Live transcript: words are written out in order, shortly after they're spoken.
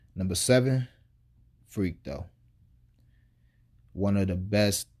Number 7, Freak though. One of the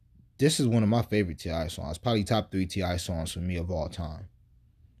best. This is one of my favorite T.I. songs. Probably top 3 T.I. songs for me of all time.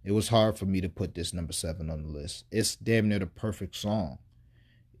 It was hard for me to put this number 7 on the list. It's damn near the perfect song.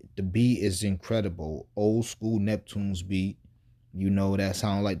 The beat is incredible. Old school Neptune's beat. You know, that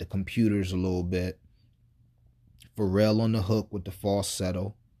sound like the computers a little bit. Pharrell on the hook with the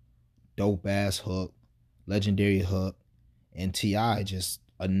falsetto. Dope ass hook. Legendary hook. And T.I. just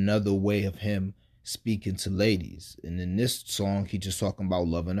another way of him speaking to ladies. And in this song, he just talking about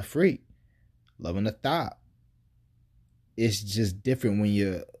loving a freak, loving a thought. It's just different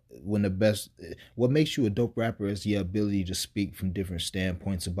when the best. What makes you a dope rapper is your ability to speak from different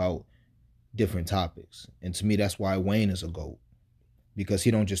standpoints about different topics. And to me, that's why Wayne is a GOAT. Because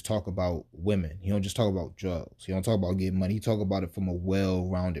he don't just talk about women. He don't just talk about drugs. He don't talk about getting money. He talk about it from a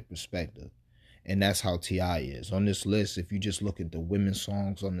well-rounded perspective. And that's how T.I. is. On this list, if you just look at the women's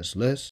songs on this list,